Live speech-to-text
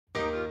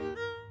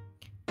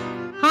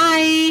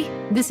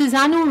This is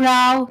Anu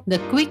Rao, the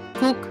quick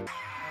cook.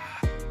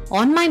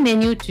 On my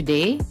menu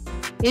today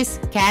is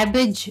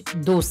Cabbage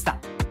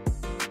Dosa.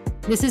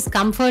 This is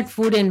comfort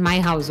food in my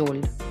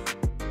household,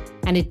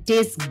 and it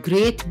tastes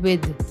great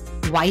with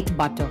white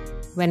butter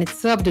when it's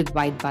served with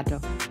white butter.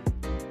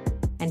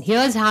 And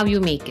here's how you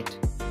make it.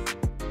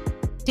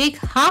 Take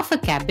half a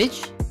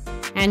cabbage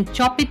and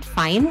chop it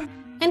fine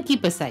and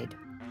keep aside.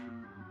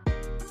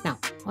 Now,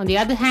 on the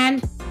other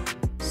hand,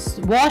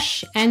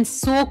 wash and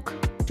soak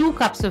 2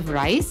 cups of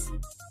rice.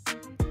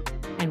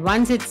 And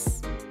once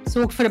it's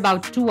soaked for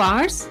about 2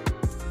 hours,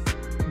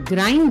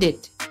 grind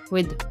it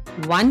with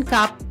 1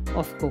 cup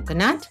of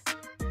coconut,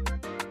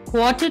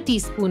 1/4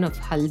 teaspoon of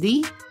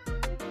haldi,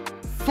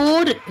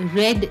 4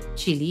 red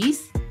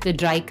chilies, the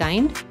dry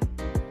kind,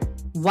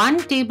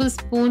 1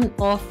 tablespoon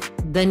of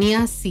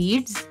dhania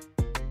seeds,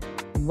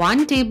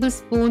 1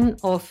 tablespoon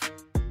of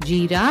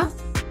jeera,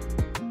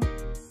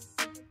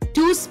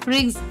 2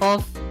 sprigs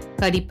of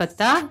curry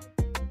patta,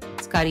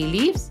 it's curry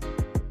leaves,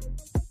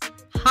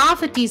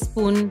 half a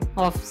teaspoon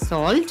of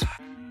salt,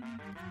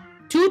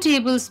 2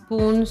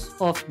 tablespoons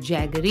of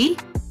jaggery,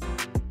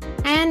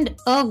 and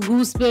a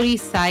gooseberry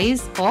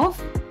size of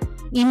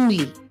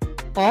imli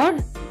or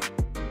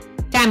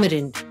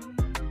tamarind.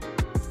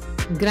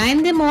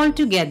 Grind them all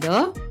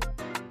together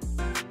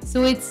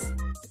so it's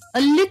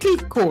a little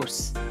coarse,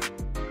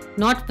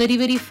 not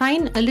very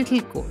fine, a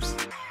little coarse.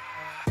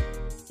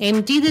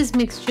 Empty this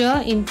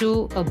mixture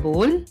into a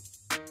bowl,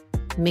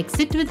 mix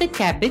it with the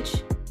cabbage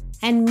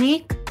and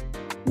make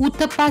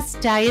Uttappa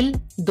style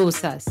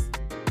dosas.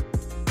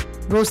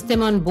 Roast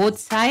them on both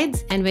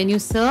sides, and when you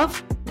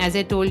serve, as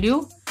I told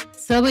you,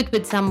 serve it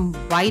with some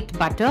white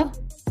butter,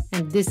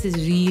 and this is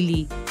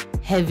really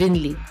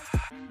heavenly.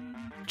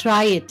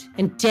 Try it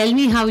and tell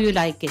me how you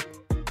like it.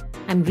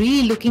 I'm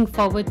really looking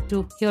forward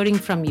to hearing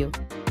from you.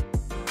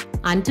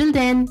 Until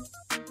then,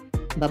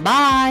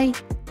 bye-bye.